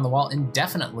and hang on the wall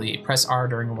indefinitely. Press R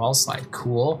during a wall slide,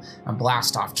 cool. And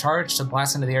blast off, charge to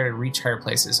blast into the air to reach higher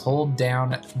places. Hold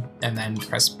down and then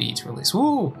press B to release.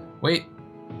 Woo, wait.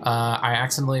 I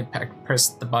accidentally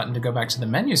pressed the button to go back to the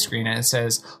menu screen, and it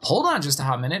says, hold on just a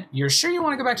hot minute. You're sure you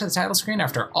want to go back to the title screen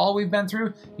after all we've been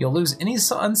through? You'll lose any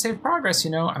unsaved progress, you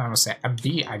know? And I'm going to say,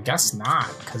 B, I guess not,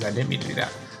 because I didn't mean to do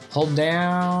that. Hold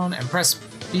down and press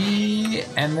B,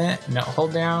 and then, no,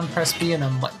 hold down, press B, and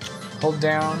then hold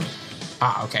down.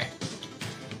 Okay.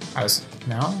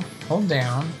 Hold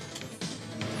down.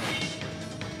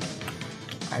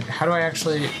 How do I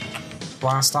actually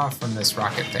blast off from this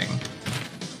rocket thing?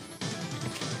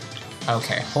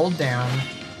 Okay, hold down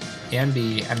and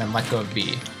B, and then let go of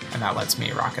B, and that lets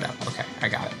me rocket up. Okay, I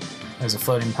got it. There's a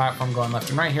floating platform going left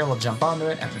and right here. We'll jump onto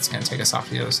it, and it's going to take us off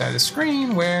to the other side of the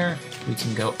screen, where we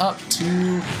can go up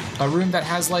to a room that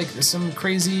has, like, some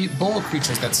crazy bull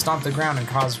creatures that stomp the ground and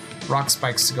cause rock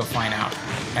spikes to go flying out.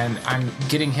 And I'm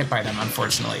getting hit by them,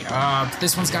 unfortunately.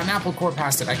 This one's got an apple core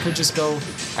past it. I could just go...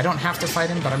 I don't have to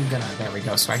fight him, but I'm gonna... There we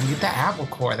go. So I can get that apple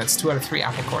core. That's 2 out of 3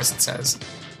 apple cores, it says.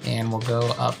 And we'll go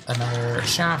up another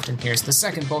shaft, and here's the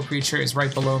second bull creature is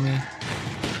right below me.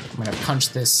 I'm gonna punch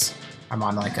this. I'm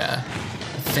on like a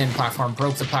thin platform,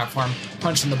 broke the platform,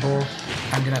 punching the bull.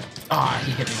 I'm gonna,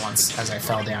 he hit me once as I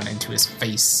fell down into his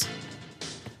face.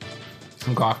 I'm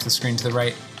gonna go off to the screen to the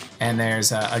right, and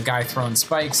there's a guy throwing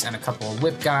spikes and a couple of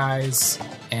whip guys,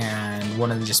 and one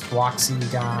of the just Bloxy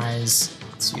guys.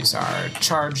 Let's use our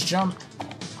charge jump.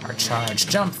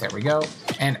 There we go.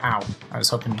 And ow, I was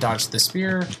hoping to dodge the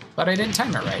spear, but I didn't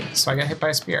time it right, so I got hit by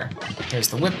a spear. Here's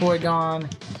the Whip Boy gone.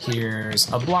 Here's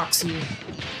a Bloxy.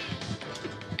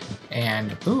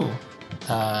 And,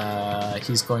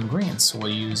 he's going green, so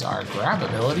we'll use our grab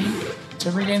ability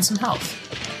to regain some health.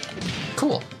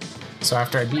 Cool. So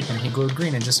after I beat him, he glowed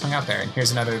green and just hung out there. And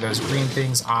here's another of those green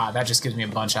things. That just gives me a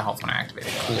bunch of health when I activate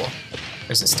it. Cool.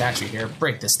 There's a statue here.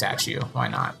 Break the statue. Why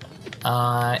not?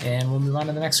 And we'll move on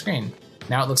to the next screen.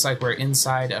 Now it looks like we're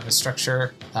inside of a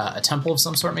structure, a temple of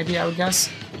some sort, maybe, I would guess.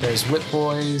 There's Whip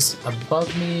Boys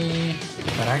above me,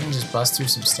 but I can just bust through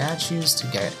some statues to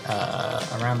get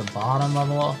around the bottom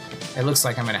level. It looks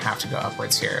like I'm going to have to go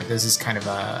upwards here. This is kind of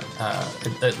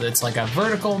it's like a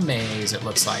vertical maze, it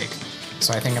looks like.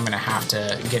 So I think I'm going to have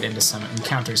to get into some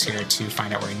encounters here to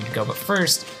find out where I need to go. But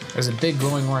first, there's a big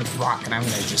glowing orange rock, and I'm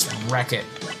going to just wreck it.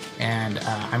 And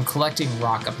I'm collecting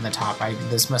rock up in the top.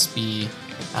 This must be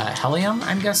helium,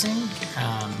 I'm guessing,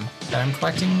 that I'm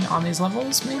collecting on these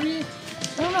levels, maybe?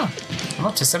 I don't know. I'm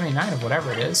up to 79 of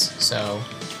whatever it is, so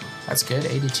that's good.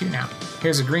 82 now.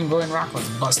 Here's a green glowing rock. Let's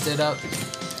bust it up.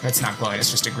 It's not glowing, it's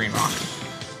just a green rock.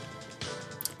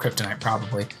 Kryptonite,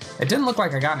 probably. It didn't look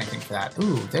like I got anything for that.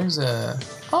 Ooh, there's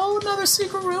another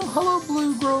secret room. Hello,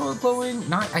 blue glowing.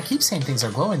 I keep saying things are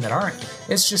glowing that aren't.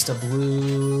 It's just a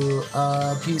blue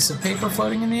piece of paper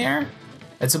floating in the air.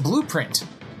 It's a blueprint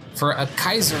for a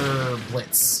Kaiser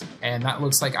Blitz. And that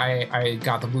looks like I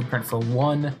got the blueprint for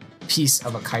one piece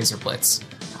of a Kaiser Blitz.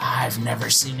 I've never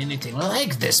seen anything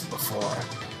like this before.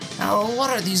 Oh, what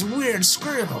are these weird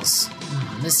scribbles?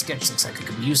 This sketch looks like it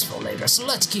could be useful later, so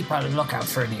let's keep a lookout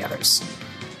for any others.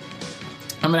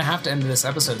 I'm gonna have to end this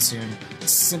episode soon,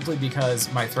 simply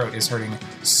because my throat is hurting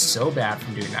so bad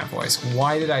from doing that voice.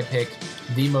 Why did I pick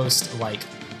the most, like,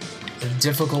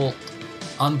 difficult,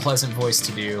 unpleasant voice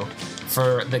to do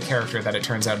for the character that it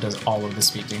turns out does all of the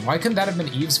speaking? Why couldn't that have been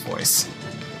Eve's voice?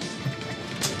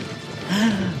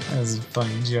 That was a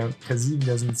funny joke, because Eve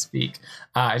doesn't speak.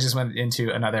 I just went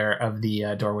into another of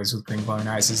the doorways with green glowing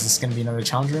eyes. Is this going to be another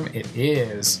challenge room? It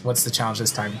is. What's the challenge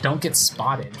this time? Don't get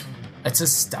spotted. It's a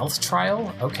stealth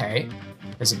trial? Okay.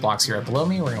 There's a block here below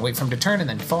me. We're going to wait for him to turn and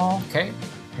then fall. Okay.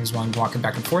 Here's one walking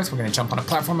back and forth. We're going to jump on a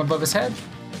platform above his head.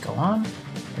 Go on.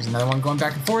 There's another one going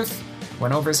back and forth.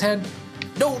 Went over his head.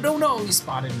 No, no, no. He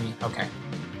spotted me. Okay.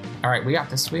 All right. We got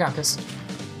this. We got this.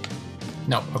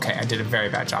 No, okay, I did a very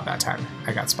bad job that time.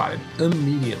 I got spotted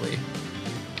immediately.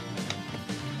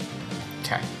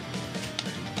 Okay.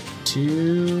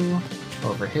 2,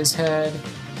 over his head,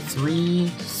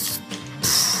 3,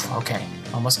 okay,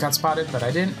 almost got spotted, but I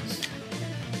didn't.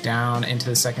 Down into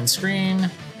the second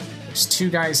screen. There's 2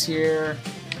 guys here.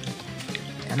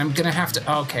 And I'm gonna have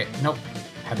to, okay, nope.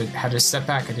 Had to step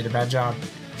back, I did a bad job.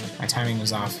 My timing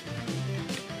was off.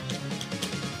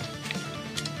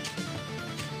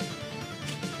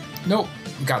 Nope,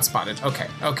 got spotted. Okay,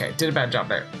 okay, did a bad job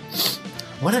there.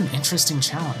 What an interesting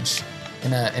challenge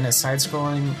in a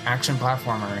side-scrolling action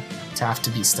platformer to have to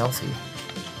be stealthy.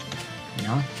 You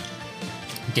know,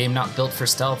 game not built for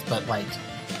stealth, but like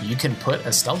you can put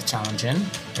a stealth challenge in.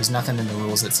 There's nothing in the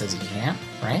rules that says you can't,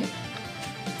 right?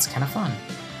 It's kind of fun.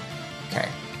 Okay,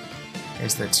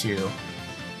 here's the 2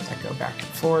 that go back and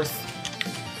forth.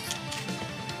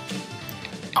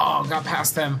 Oh, got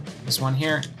past them. There's one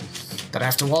here that I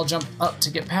have to wall jump up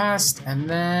to get past, and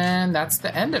then that's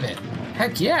the end of it.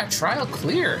 Heck yeah, trial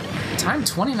clear. Time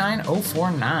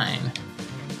 29:049.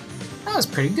 That was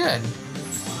pretty good.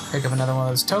 Pick up another one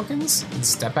of those tokens and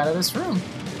step out of this room.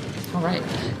 All right.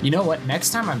 You know what? Next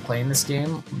time I'm playing this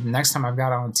game, next time I've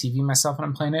got it on TV myself and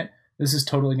I'm playing it, this is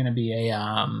totally going to be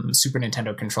a Super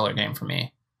Nintendo controller game for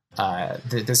me.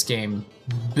 This game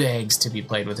begs to be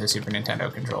played with a Super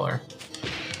Nintendo controller.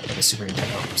 Like a Super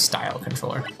Nintendo style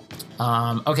controller.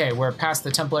 Okay, we're past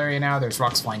the temple area now. There's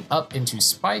rocks flying up into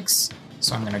spikes.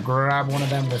 So I'm gonna grab one of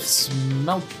them with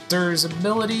Smelter's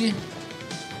ability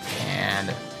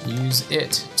and use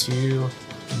it to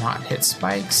not hit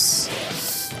spikes.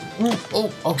 Ooh,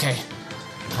 oh, okay.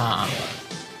 I'm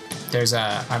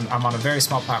on a very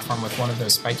small platform with one of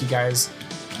those spiky guys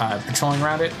patrolling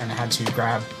around it, and I had to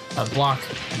grab a block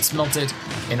and smelt it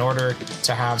in order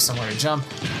to have somewhere to jump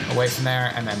away from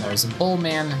there. And then there's a bull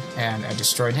man, and I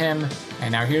destroyed him.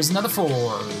 And now here's another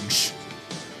forge.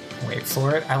 Wait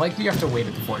for it. I like that you have to wait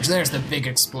at the forge. There's the big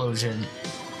explosion.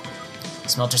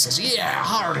 Smelter says, yeah,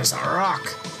 hard as a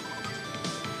rock.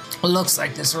 Looks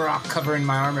like this rock covering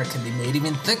my armor can be made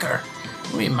even thicker.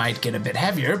 We might get a bit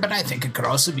heavier, but I think it could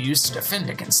also be used to defend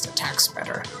against attacks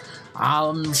better.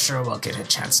 I'm sure we'll get a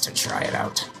chance to try it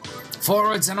out.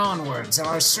 Forwards and onwards in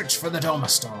our search for the Doma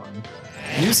Stone.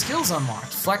 New skills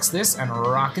unlocked. Flex this and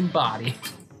rockin' body.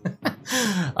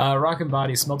 Rockin'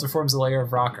 body. Smelter forms a layer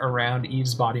of rock around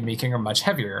Eve's body, making her much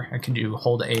heavier. I can do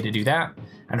hold A to do that.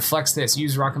 And flex this.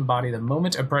 Use rockin' body the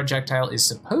moment a projectile is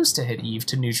supposed to hit Eve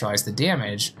to neutralize the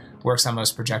damage. Works on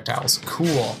most projectiles.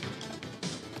 Cool.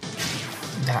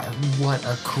 What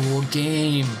a cool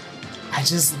game. I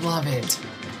just love it.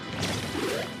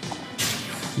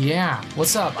 Yeah,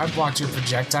 what's up? I blocked your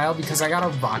projectile because I got a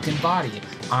rockin' body.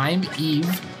 I'm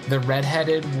Eve, the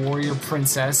redheaded warrior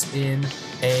princess in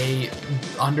a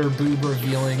under-boob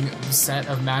revealing set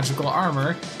of magical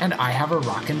armor, and I have a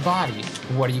rockin' body.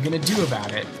 What are you gonna do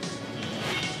about it?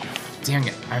 Dang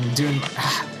it, I'm doing...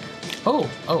 Oh,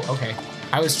 okay.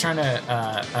 I was trying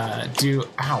to do...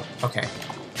 Ow, okay.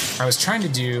 I was trying to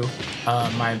do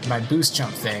my boost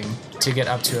jump thing to get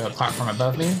up to a platform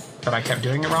above me, but I kept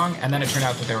doing it wrong, and then it turned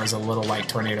out that there was a little like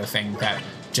tornado thing that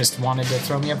just wanted to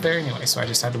throw me up there anyway, so I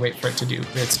just had to wait for it to do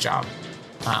its job.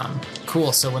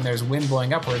 Cool, so when there's wind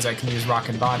blowing upwards, I can use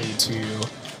Rockin' Body to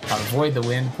avoid the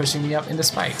wind pushing me up into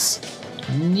spikes.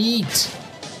 Neat!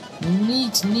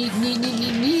 Neat, neat, neat, neat,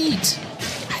 neat, neat!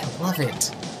 I love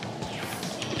it.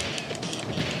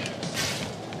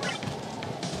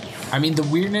 I mean, the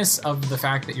weirdness of the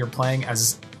fact that you're playing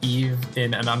as Eve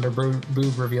in an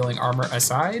under-boob revealing armor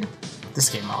aside, this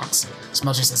game rocks.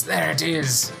 Smelter says, there it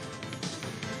is!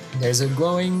 There's a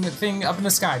glowing thing up in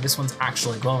the sky. This one's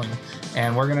actually glowing.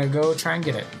 And we're gonna go try and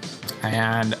get it.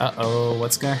 And uh-oh,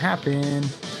 what's gonna happen?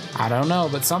 I don't know,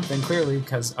 but something clearly,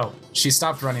 because, oh, she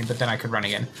stopped running, but then I could run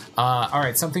again. All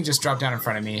right, something just dropped down in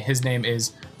front of me. His name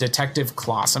is Detective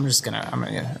Kloss. I'm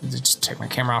gonna just take my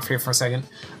camera off here for a second.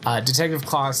 Detective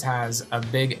Kloss has a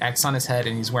big X on his head,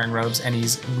 and he's wearing robes, and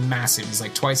he's massive. He's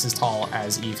like twice as tall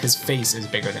as Eve. His face is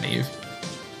bigger than Eve.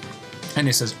 And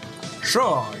he says,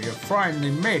 "Sure, you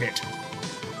finally made it.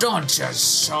 Don't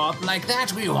just show up like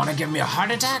that. You want to give me a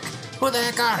heart attack? Who the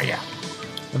heck are you?"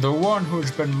 "The one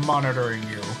who's been monitoring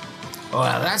you."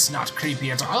 "Well, that's not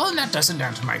creepy at all, and that doesn't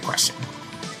answer my question."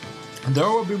 "There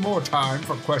will be more time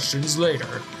for questions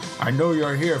later. I know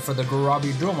you're here for the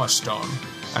Garabi Doma Stone,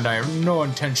 and I have no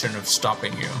intention of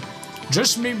stopping you.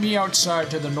 Just meet me outside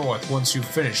to the north once you've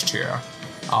finished here.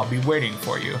 I'll be waiting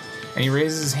for you." And he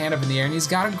raises his hand up in the air, and he's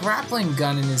got a grappling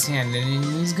gun in his hand, and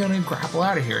he's gonna grapple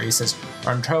out of here. He says,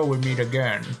 "Until we meet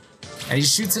again." And he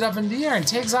shoots it up in the air and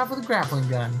takes off with a grappling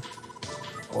gun.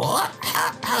 What?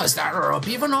 How's that rope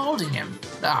even holding him?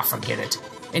 Forget it.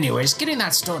 Anyways, getting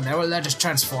that stone there will let us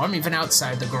transform even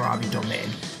outside the Garabi domain,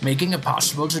 making it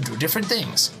possible to do different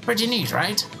things. Pretty neat,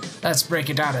 right? Let's break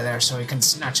it out of there so we can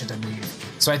snatch it and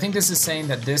leave. So I think this is saying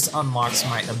that this unlocks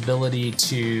my ability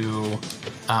to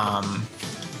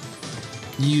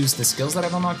use the skills that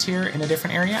I've unlocked here in a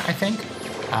different area, I think.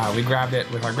 We grabbed it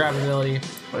with our grab ability.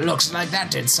 Well, looks like that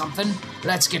did something.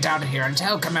 Let's get out of here and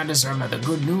tell Commander Zerma the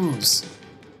good news.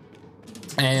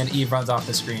 And Eve runs off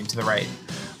the screen to the right.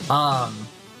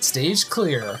 Stage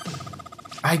clear.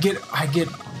 I get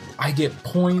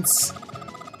points.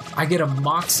 I get a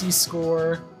Moxie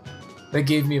score that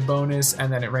gave me a bonus,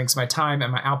 and then it ranks my time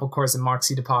and my Apple cores and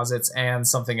Moxie deposits and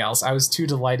something else. I was too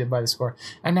delighted by the score.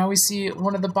 And now we see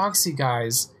one of the boxy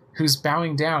guys who's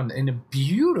bowing down in a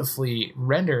beautifully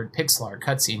rendered pixel art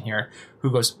cutscene here,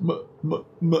 who goes, My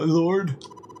lord,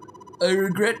 I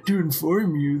regret to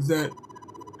inform you that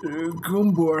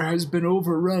Gumbor has been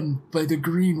overrun by the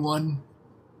Green One."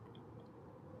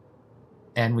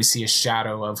 And we see a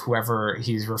shadow of whoever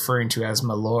he's referring to as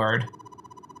my lord,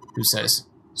 who says,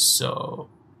 "So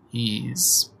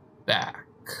he's back."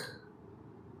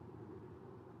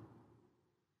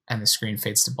 And the screen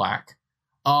fades to black.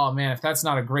 Oh man, if that's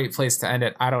not a great place to end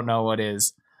it, I don't know what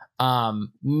is.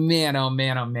 Man, oh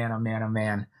man, oh man, oh man, oh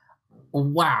man.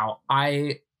 Wow,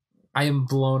 I am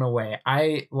blown away.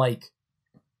 I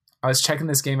was checking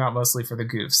this game out mostly for the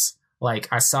goofs. Like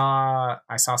I saw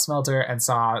Smelter and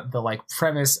saw the like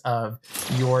premise of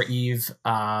your Eve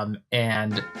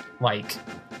and like,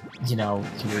 you know,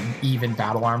 your Eve in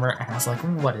battle armor, and I was like,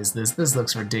 what is this? This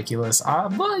looks ridiculous.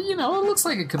 But you know, it looks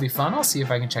like it could be fun. I'll see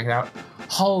if I can check it out.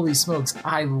 Holy smokes,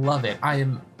 I love it. I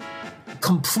am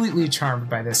completely charmed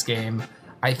by this game.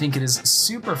 I think it is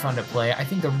super fun to play. I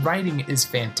think the writing is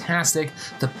fantastic.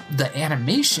 The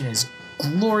animation is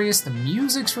glorious. The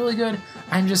music's really good.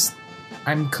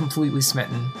 I'm completely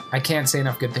smitten. I can't say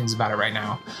enough good things about it right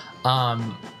now.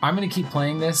 I'm going to keep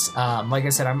playing this. Like I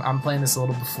said, I'm playing this a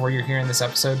little before you're hearing this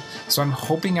episode, so I'm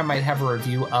hoping I might have a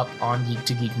review up on Geek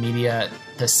to Geek Media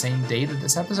the same day that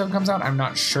this episode comes out. I'm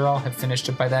not sure I'll have finished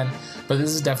it by then, but this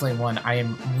is definitely one I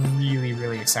am really,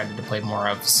 really excited to play more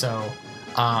of. So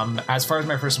as far as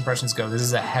my first impressions go, this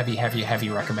is a heavy, heavy, heavy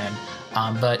recommend.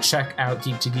 But check out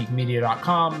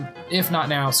geektogeekmedia.com, if not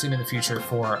now, soon in the future,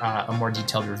 for a more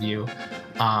detailed review.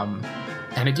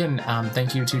 And again,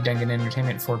 thank you to Dengen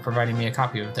Entertainment for providing me a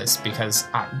copy of this, because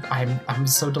I'm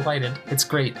so delighted. It's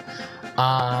great.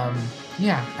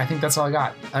 Yeah, I think that's all I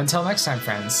got. Until next time,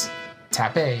 friends.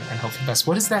 Tap A and hope for the best.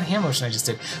 What is that hand motion I just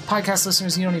did? Podcast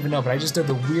listeners, you don't even know, but I just did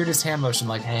the weirdest hand motion,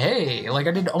 like, hey, like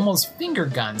I did almost finger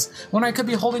guns, when I could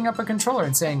be holding up a controller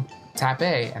and saying, tap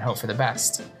A and hope for the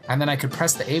best. And then I could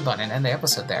press the A button and end the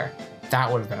episode there. That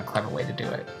would have been a clever way to do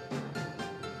it.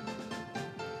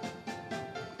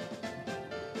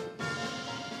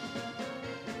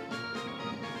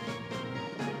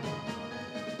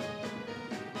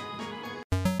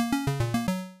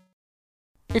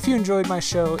 If you enjoyed my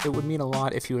show, it would mean a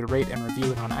lot if you would rate and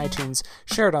review it on iTunes,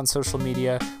 share it on social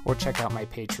media, or check out my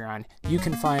Patreon. You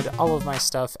can find all of my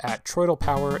stuff at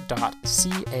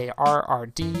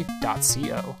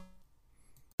troidalpower.carrd.co.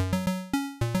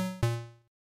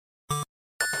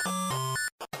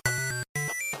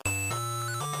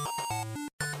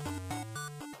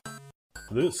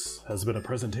 This has been a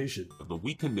presentation of the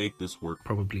We Can Make This Work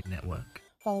Probably Network.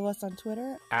 Follow us on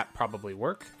Twitter at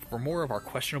ProbablyWork for more of our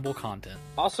questionable content.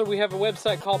 Also, we have a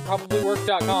website called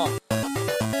probablywork.com.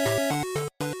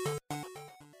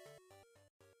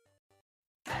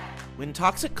 When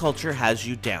toxic culture has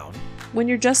you down. When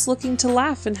you're just looking to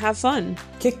laugh and have fun.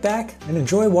 Kick back and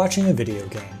enjoy watching a video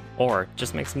game. or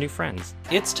just make some new friends.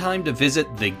 It's time to visit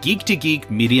the Geek to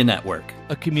Geek Media Network,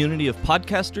 a community of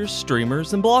podcasters,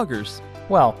 streamers, and bloggers.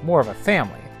 Well, more of a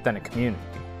family than a community.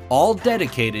 all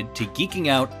dedicated to geeking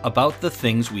out about the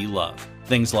things we love.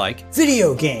 Things like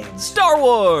video games, Star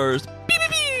Wars,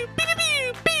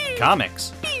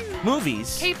 comics,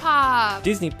 movies, K-pop,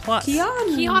 Disney Plus,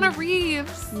 Keanu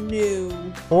Reeves,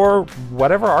 new, or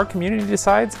whatever our community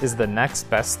decides is the next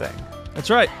best thing. That's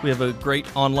right. We have a great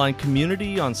online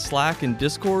community on Slack and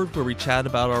Discord where we chat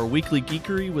about our weekly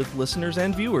geekery with listeners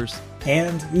and viewers.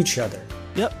 and each other.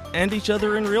 Yep, and each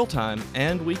other in real time,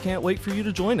 and we can't wait for you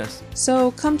to join us.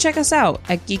 So come check us out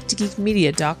at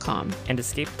geektogeekmedia.com. and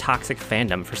escape toxic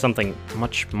fandom for something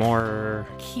much more...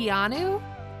 Keanu.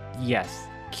 Yes,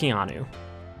 Keanu.